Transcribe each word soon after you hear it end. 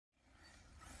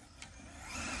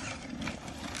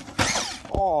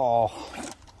Oh.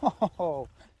 Oh.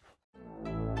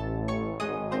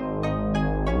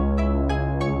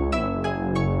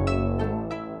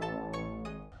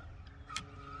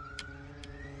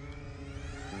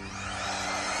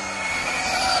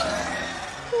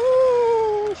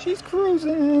 Ooh, she's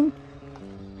cruising.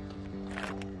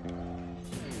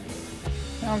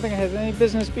 I don't think it has any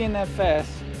business being that fast.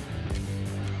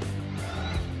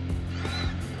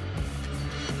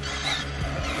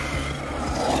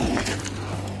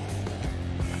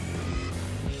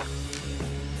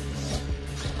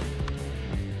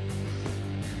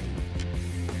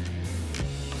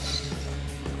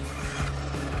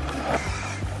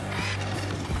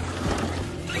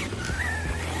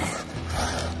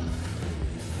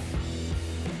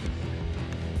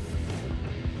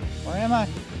 Where am I?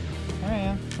 There I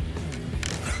am.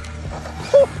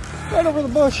 Woo! Right over the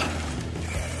bush.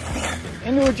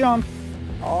 Into a jump.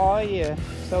 Oh yeah.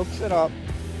 Soaks it up.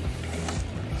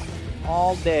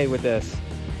 All day with this.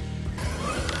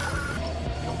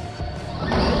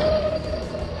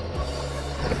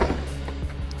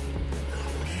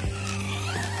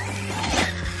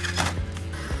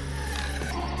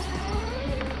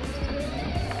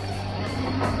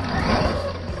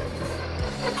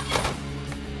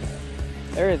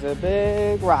 There is a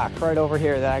big rock right over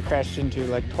here that I crashed into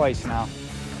like twice now.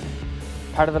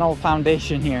 Part of an old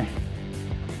foundation here.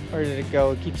 Where did it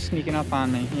go? It keeps sneaking up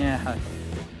on me. Yeah,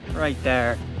 right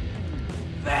there.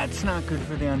 That's not good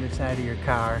for the underside of your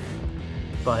car.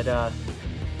 But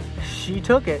she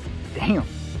took it. Damn.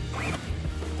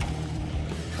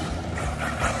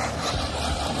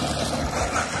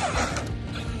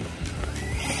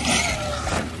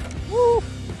 Woo!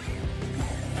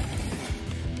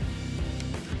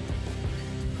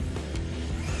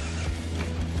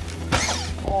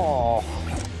 Oh.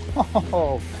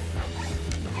 Oh.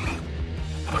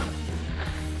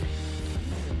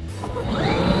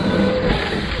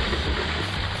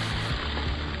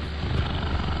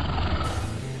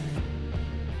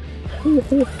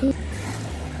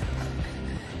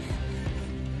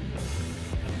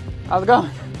 How's it going?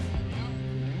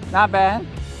 Not bad.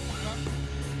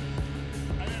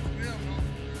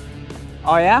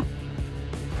 Oh yeah?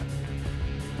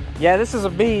 Yeah, this is a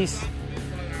beast.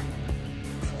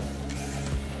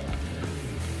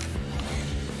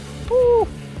 Woo.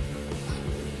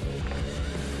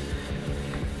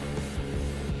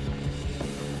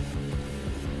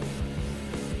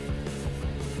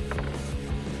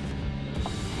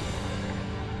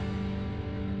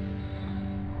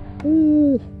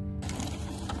 Ooh.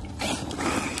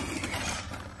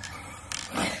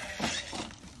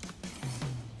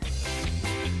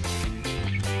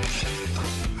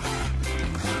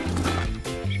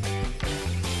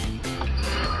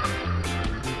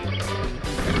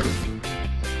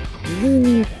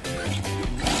 Ooh.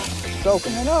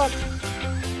 Soaking it up.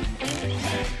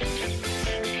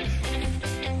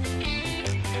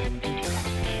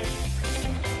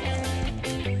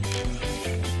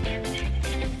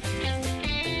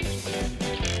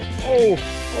 Oh,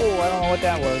 I don't know what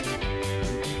that was.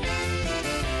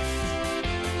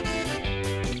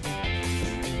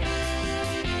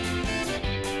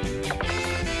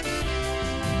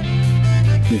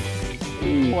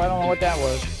 Ooh, I don't know what that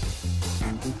was.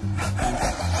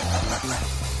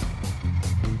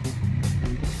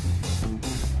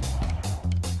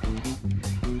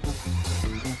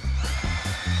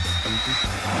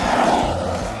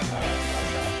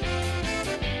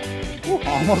 Ooh,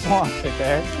 almost lost it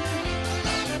there.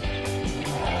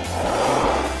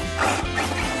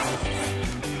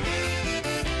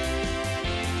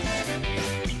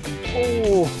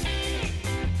 Oh.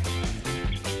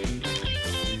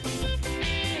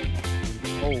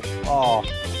 Oh,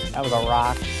 that was a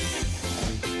rock.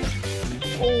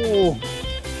 Oh.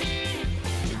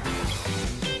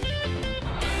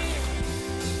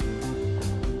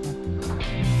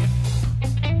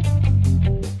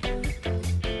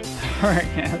 Alright,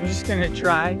 I'm just gonna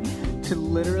try to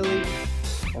literally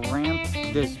ramp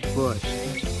this bush.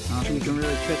 I don't think you can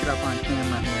really pick it up on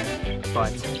camera here,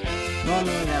 but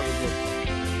normally that would just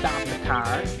stop the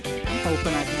car. I'm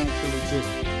hoping I can actually just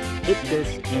hit this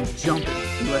and jump it.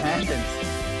 See what happens.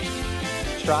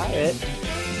 Try it.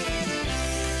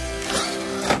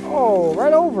 Oh,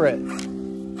 right over it.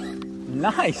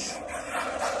 Nice.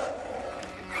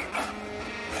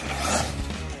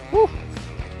 Woo.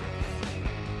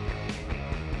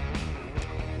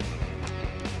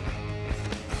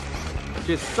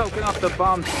 Just soaking up the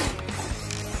bumps.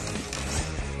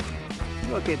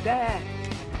 Look at that.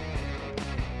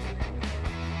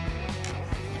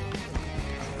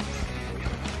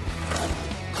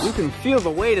 You can feel the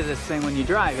weight of this thing when you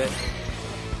drive it.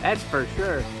 That's for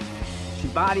sure. She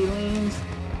body leans,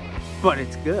 but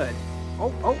it's good.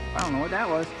 Oh, I don't know what that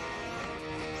was.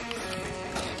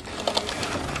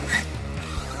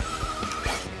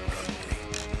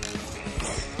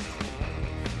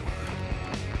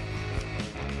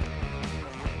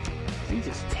 He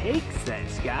just takes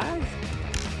this, guys.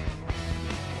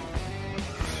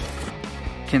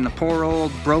 Can the poor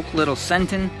old broke little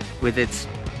Senton with its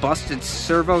busted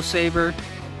servo saver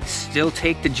still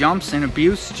take the jumps and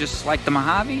abuse just like the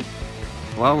Mojave?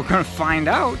 Well, we're gonna find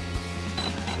out.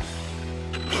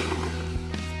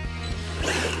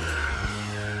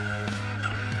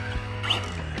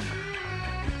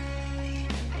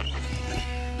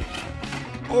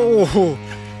 Oh,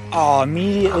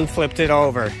 immediately flipped it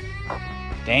over.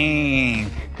 Dang.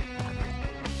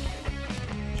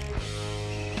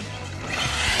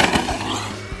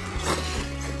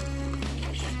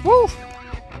 Woo!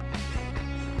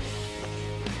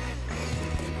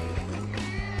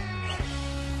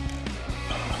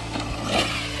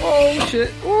 Oh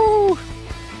shit, woo!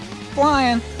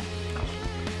 Flying.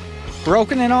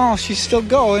 Broken and all, she's still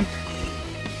going.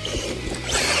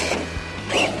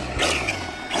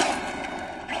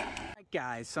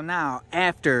 Guys, so now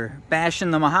after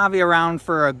bashing the Mojave around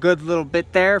for a good little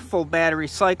bit there, full battery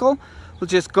cycle, we'll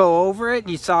just go over it.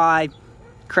 You saw I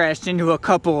crashed into a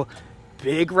couple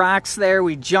big rocks there.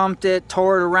 We jumped it,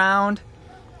 tore it around,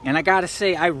 and I gotta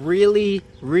say, I really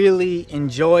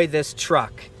enjoy this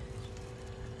truck.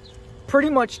 Pretty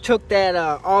much took that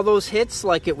all those hits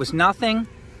like it was nothing.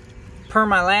 Per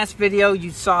my last video,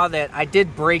 you saw that I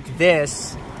did break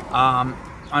this,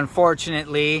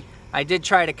 unfortunately. I did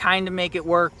try to kind of make it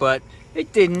work, but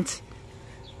it didn't.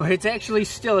 But it's actually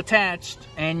still attached,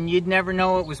 and you'd never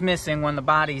know it was missing when the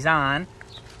body's on.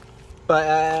 But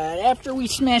after we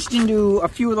smashed into a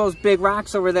few of those big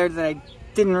rocks over there that I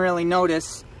didn't really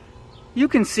notice, you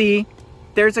can see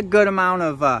there's a good amount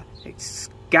of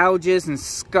gouges and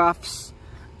scuffs.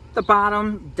 The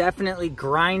bottom definitely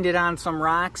grinded on some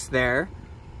rocks there.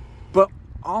 But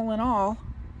all in all,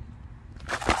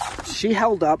 she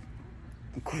held up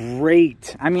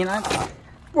great. I mean, I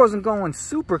wasn't going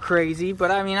super crazy,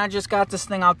 but I mean, I just got this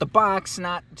thing out the box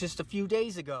not just a few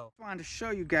days ago. I wanted to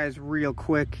show you guys real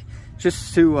quick,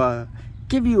 just to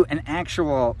give you an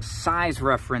actual size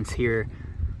reference here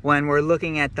when we're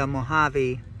looking at the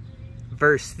Mojave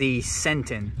versus the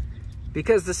Senton.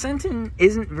 Because the Senton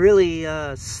isn't really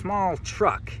a small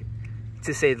truck,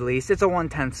 to say the least. It's a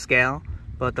 1/10 scale,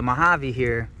 but the Mojave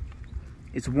here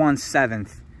is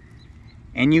 1/7.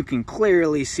 And you can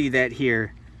clearly see that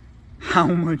here, how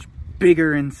much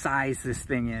bigger in size this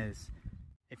thing is.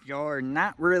 If you're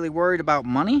not really worried about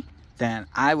money, then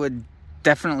I would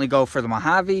definitely go for the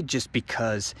Mojave, just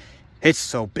because it's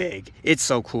so big. It's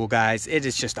so cool, guys. It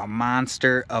is just a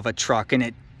monster of a truck, and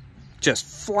it just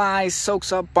flies,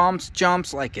 soaks up bumps,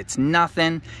 jumps like it's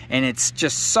nothing, and it's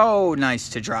just so nice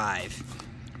to drive.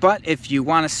 But if you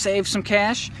want to save some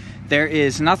cash, there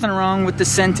is nothing wrong with the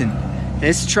Senton.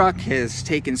 This truck has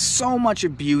taken so much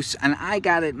abuse, and I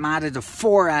got it modded to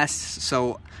 4S,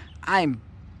 so I'm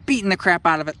beating the crap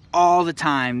out of it all the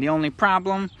time. The only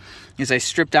problem is I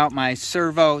stripped out my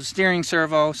steering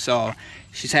servo, so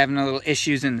she's having a little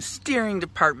issues in the steering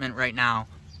department right now.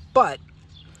 But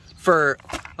for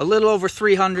a little over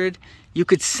 300, you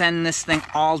could send this thing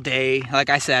all day. Like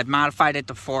I said, modified it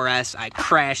to 4S. I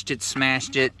crashed it,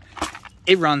 smashed it.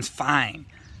 It runs fine.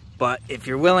 But if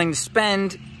you're willing to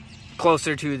spend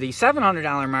closer to the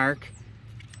 $700 mark,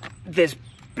 this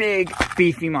big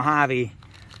beefy Mojave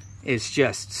is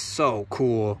just so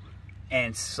cool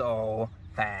and so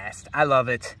fast. I love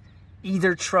it.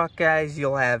 Either truck, guys,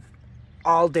 you'll have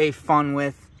all day fun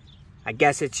with. I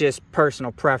guess it's just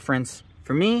personal preference.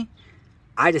 For me,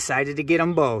 I decided to get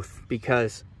them both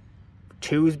because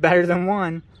 2 is better than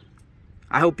 1.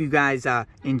 I hope you guys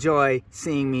enjoy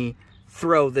seeing me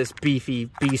throw this beefy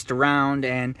beast around,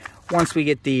 and once we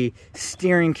get the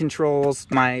steering controls,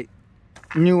 my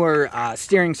newer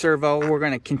steering servo, we're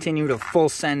going to continue to full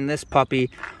send this puppy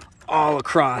all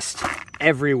across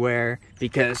everywhere,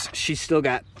 because she's still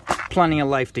got plenty of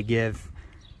life to give.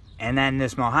 And then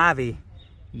this Mojave,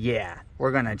 yeah,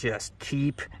 we're going to just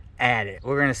keep at it.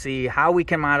 We're going to see how we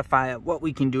can modify it, what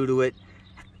we can do to it,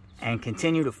 and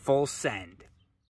continue to full send.